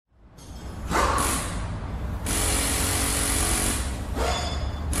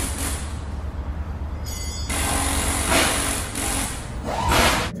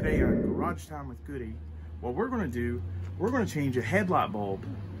Dodge Time with Goody. What we're going to do, we're going to change a headlight bulb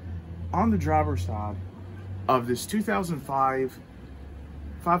on the driver's side of this 2005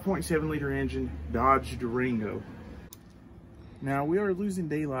 5.7 liter engine Dodge Durango. Now we are losing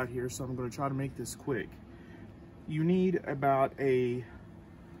daylight here, so I'm going to try to make this quick. You need about a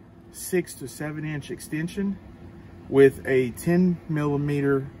 6 to 7 inch extension with a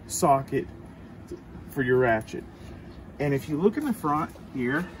 10mm socket for your ratchet. And if you look in the front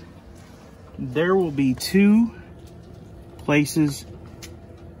here, there will be 2 places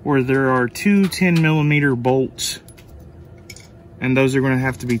where there are 2 10mm bolts, and those are going to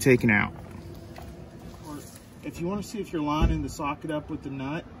have to be taken out. Or if you want to see if you're lining the socket up with the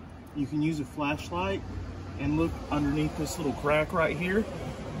nut, you can use a flashlight and look underneath this little crack right here,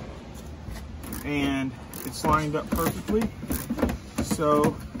 and it's lined up perfectly.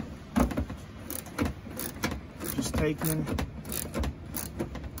 So just taking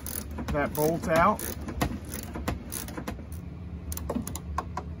that bolt out,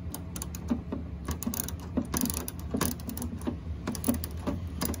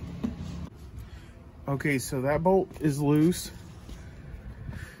 okay, so that bolt is loose.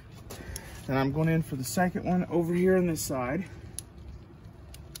 Then I'm going in for the second one over here on this side.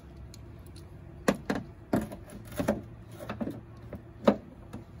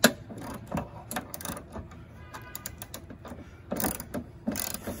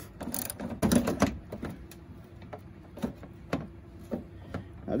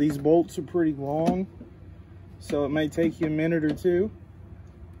 Now these bolts are pretty long, so it may take you a minute or two.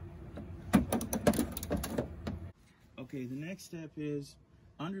 Okay, the next step is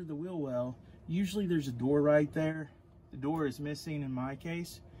under the wheel well. Usually there's a door right there. The door is missing in my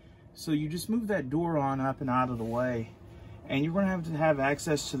case. So you just move that door on up and out of the way. And you're gonna have to have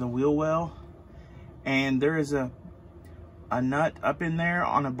access to the wheel well. And there is a nut up in there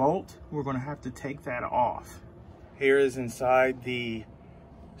on a bolt. We're gonna have to take that off. Here is inside the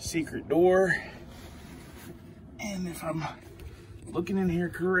secret door. And if I'm looking in here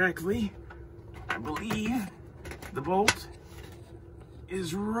correctly, I believe the bolt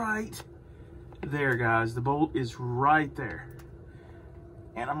is right there, guys. The bolt is right there.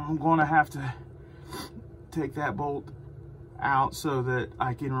 And I'm going to have to take that bolt out so that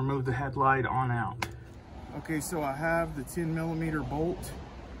I can remove the headlight on out. Okay, so I have the 10mm bolt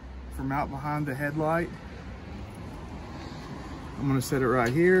from out behind the headlight. I'm going to set it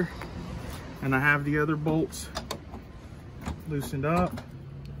right here. And I have the other bolts loosened up.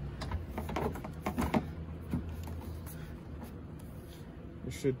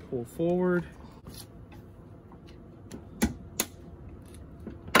 It should pull forward.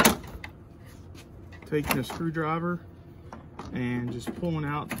 Taking a screwdriver and just pulling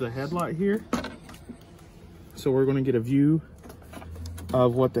out the headlight here. So we're going to get a view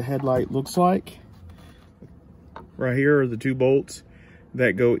of what the headlight looks like. Right here are the 2 bolts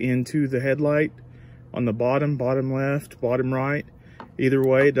that go into the headlight on the bottom left, bottom right. Either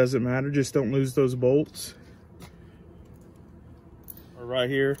way, it doesn't matter. Just don't lose those bolts. Right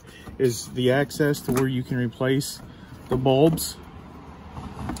here is the access to where you can replace the bulbs.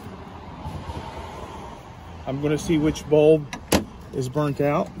 I'm going to see which bulb is burnt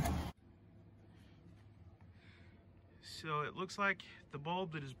out. So it looks like the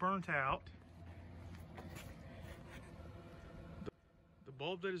bulb that is burnt out, the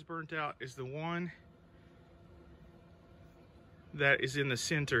bulb that is burnt out is the one that is in the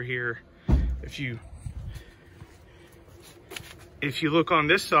center here. If you look on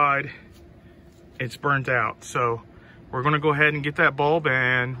this side, it's burnt out. So we're gonna go ahead and get that bulb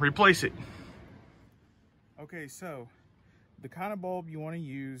and replace it. Okay, so the kind of bulb you wanna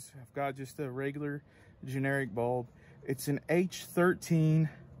use, I've got just a regular generic bulb. It's an H13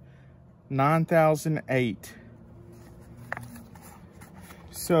 9008.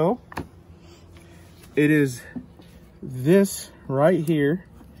 So it is this right here.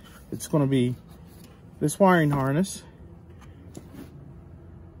 It's gonna be this wiring harness.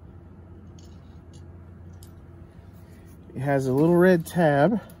 It has a little red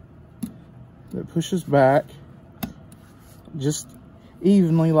tab that pushes back just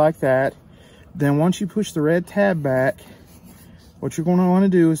evenly like that. Then once you push the red tab back, what you're going to want to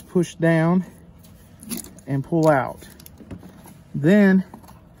do is push down and pull out. Then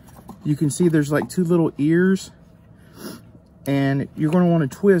you can see there's like 2 little ears, and you're going to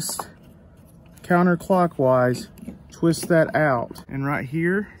want to twist counterclockwise, twist that out. And right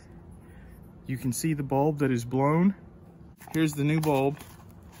here, you can see the bulb that is blown. Here's the new bulb.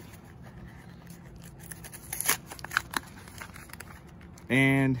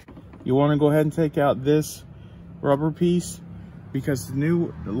 And you want to go ahead and take out this rubber piece because the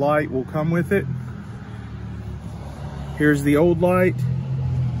new light will come with it. Here's the old light.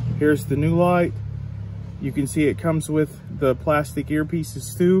 Here's the new light. You can see it comes with the plastic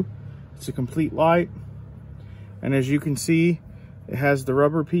earpieces too. It's a complete light. And as you can see, it has the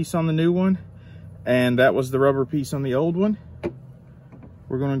rubber piece on the new one, and that was the rubber piece on the old one.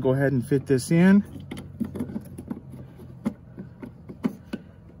 We're going to go ahead and fit this in.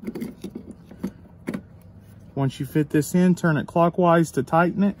 Once you fit this in, turn it clockwise to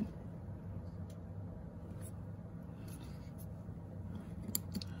tighten it.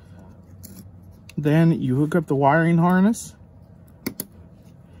 Then you hook up the wiring harness,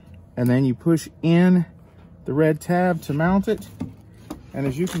 and then you push in the red tab to mount it. And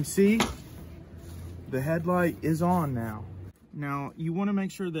as you can see, the headlight is on now. Now you want to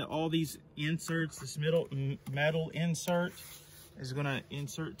make sure that all these inserts, this metal insert is going to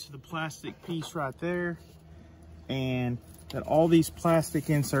insert to the plastic piece right there, and that all these plastic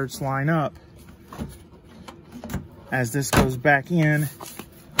inserts line up as this goes back in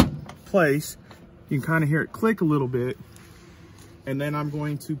place. You can kind of hear it click a little bit, and then I'm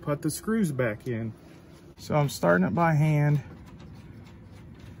going to put the screws back in. So I'm starting it by hand.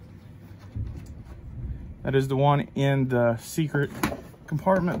 That is the one in the secret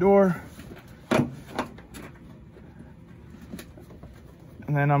compartment door. And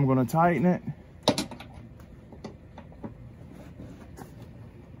then I'm going to tighten it.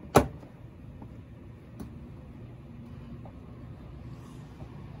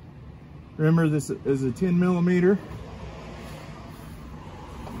 Remember, this is a 10 millimeter.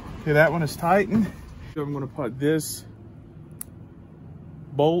 Okay, that one is tightened. So I'm going to put this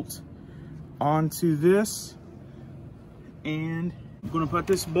bolt onto this, and I'm going to put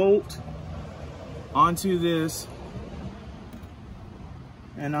this bolt onto this,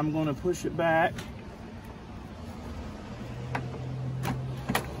 and I'm going to push it back,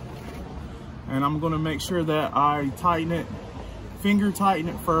 and I'm going to make sure that I tighten it, finger tighten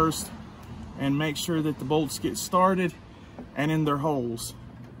it first, and make sure that the bolts get started and in their holes.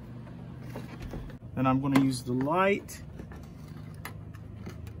 Then I'm going to use the light.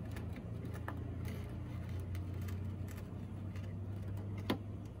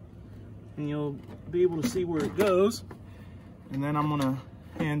 And you'll be able to see where it goes. And then I'm going to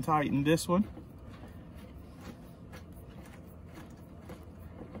hand tighten this one.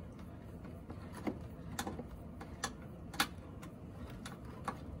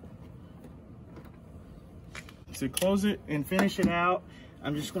 To close it and finish it out,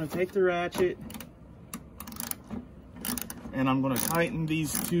 I'm just going to take the ratchet and I'm going to tighten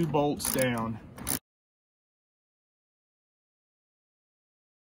these two bolts down.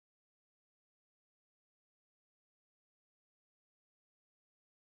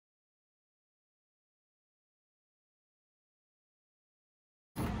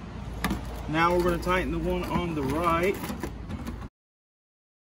 Now we're going to tighten the one on the right.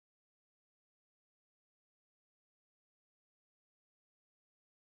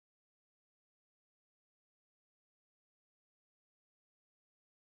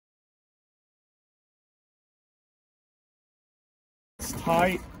 It's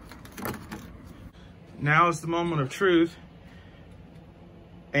tight. Now is the moment of truth,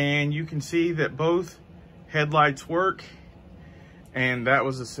 and you can see that both headlights work, and that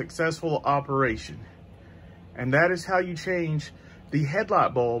was a successful operation. And that is how you change the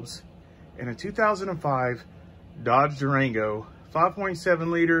headlight bulbs in a 2005 Dodge Durango 5.7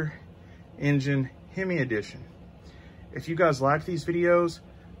 liter engine Hemi edition. If you guys like these videos,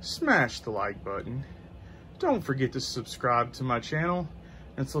 smash the like button. Don't forget to subscribe to my channel.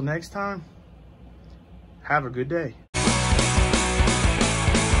 Until next time, have a good day.